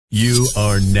You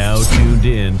are now tuned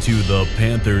in to the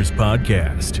Panthers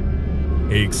Podcast,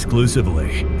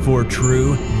 exclusively for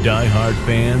true diehard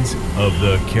fans of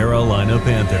the Carolina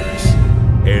Panthers.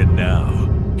 And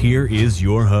now, here is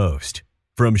your host,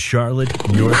 from Charlotte,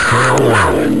 North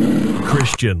Carolina,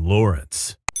 Christian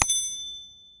Lawrence.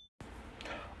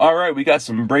 All right, we got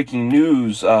some breaking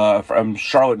news from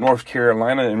Charlotte, North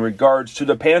Carolina in regards to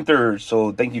the Panthers.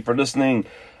 So thank you for listening.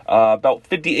 About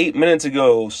 58 minutes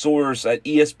ago, source at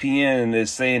ESPN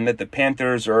is saying that the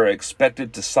Panthers are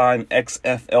expected to sign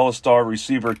XFL star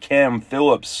receiver Cam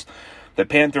Phillips. The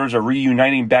Panthers are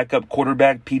reuniting backup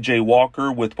quarterback P.J.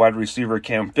 Walker with wide receiver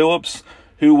Cam Phillips,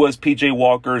 who was P.J.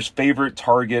 Walker's favorite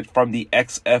target from the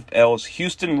XFL's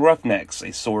Houston Roughnecks,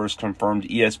 a source confirmed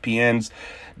ESPN's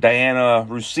Diana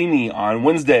Rossini on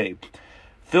Wednesday.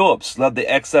 Phillips led the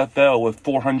XFL with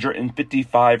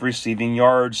 455 receiving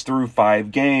yards through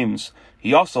 5 games.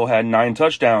 He also had 9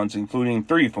 touchdowns, including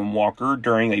 3 from Walker,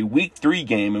 during a Week 3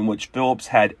 game in which Phillips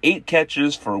had 8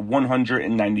 catches for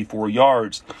 194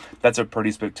 yards. That's a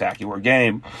pretty spectacular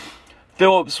game.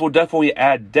 Phillips will definitely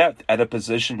add depth at a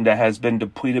position that has been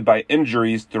depleted by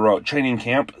injuries throughout training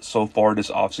camp so far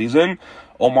this offseason.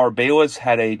 Omar Bayless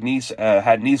had knee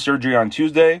surgery on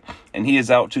Tuesday, and he is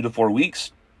out 2 to 4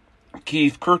 weeks.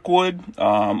 Keith Kirkwood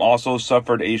also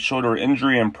suffered a shoulder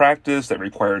injury in practice that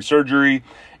required surgery,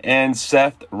 and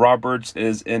Seth Roberts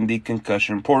is in the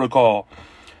concussion protocol.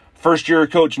 First-year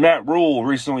coach Matt Rhule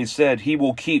recently said he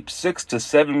will keep 6 to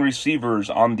 7 receivers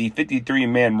on the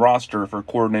 53-man roster for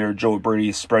coordinator Joe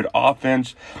Brady's spread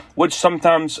offense, which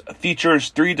sometimes features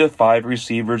 3 to 5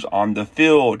 receivers on the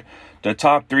field. The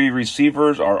top 3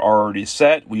 receivers are already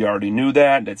set. We already knew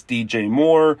that. That's DJ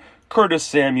Moore, Curtis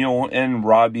Samuel, and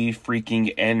Robbie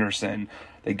freaking Anderson,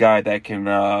 the guy that can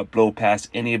blow past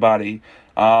anybody.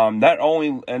 And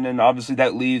then obviously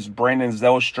that leaves Brandon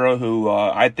Zylstra, who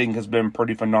I think has been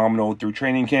pretty phenomenal through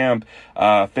training camp.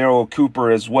 Farrell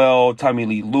Cooper as well, Tommy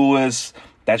Lee Lewis.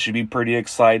 That should be pretty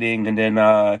exciting. And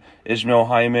then Ishmael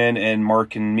Hyman and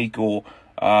Michael,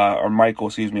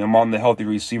 among the healthy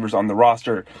receivers on the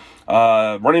roster.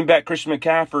 Running back Christian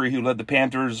McCaffrey, who led the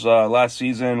Panthers last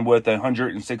season with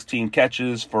 116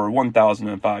 catches for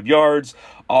 1,005 yards,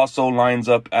 also lines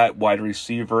up at wide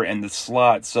receiver in the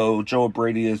slot. So Joe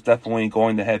Brady is definitely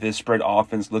going to have his spread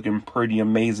offense looking pretty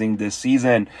amazing this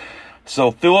season.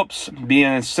 So Phillips,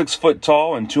 being 6 foot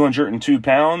tall and 202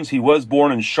 pounds, he was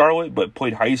born in Charlotte but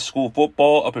played high school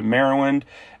football up in Maryland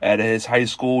at his high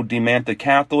school, DeMatha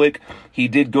Catholic. He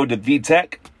did go to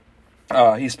VTech.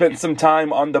 He spent some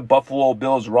time on the Buffalo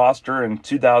Bills roster in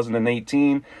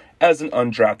 2018 as an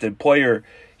undrafted player.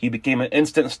 He became an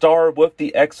instant star with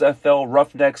the XFL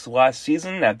Roughnecks last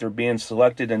season after being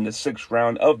selected in the 6th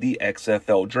round of the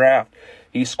XFL draft.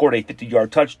 He scored a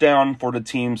 50-yard touchdown for the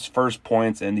team's first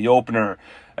points in the opener.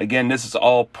 Again, this is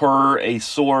all per a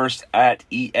source at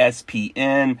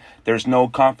ESPN. There's no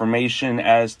confirmation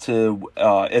as to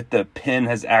if the pen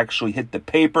has actually hit the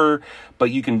paper, but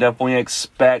you can definitely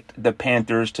expect the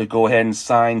Panthers to go ahead and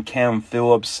sign Cam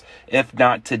Phillips, if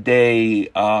not today,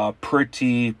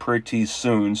 pretty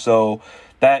soon. So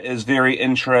that is very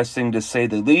interesting to say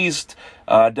the least.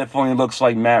 Definitely looks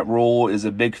like Matt Rhule is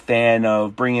a big fan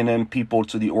of bringing in people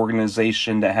to the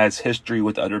organization that has history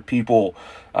with other people.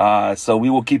 So we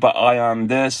will keep an eye on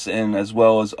this and as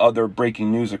well as other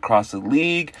breaking news across the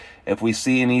league. If we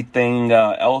see anything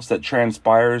else that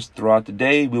transpires throughout the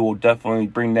day, we will definitely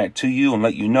bring that to you and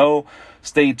let you know.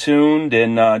 Stay tuned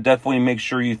and definitely make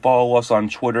sure you follow us on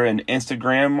Twitter and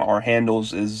Instagram. Our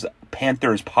handles is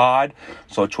Panthers Pod.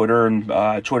 So Twitter and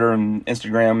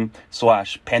Instagram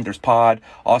 /Panthers Pod.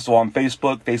 Also on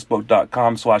Facebook,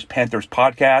 facebook.com/Panthers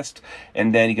Podcast.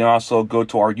 And then you can also go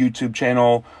to our YouTube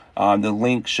channel. The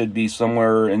link should be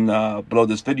somewhere in below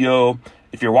this video.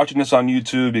 If you're watching this on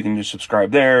YouTube, you can just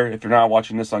subscribe there. If you're not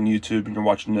watching this on YouTube and you're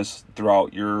watching this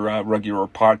throughout your regular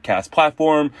podcast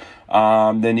platform,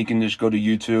 then you can just go to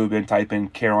YouTube and type in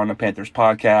Carolina Panthers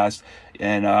Podcast.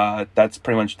 And that's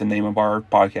pretty much the name of our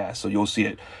podcast. So you'll see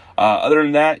it. Other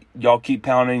than that, y'all keep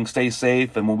pounding, stay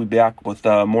safe, and we'll be back with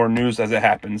more news as it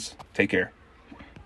happens. Take care.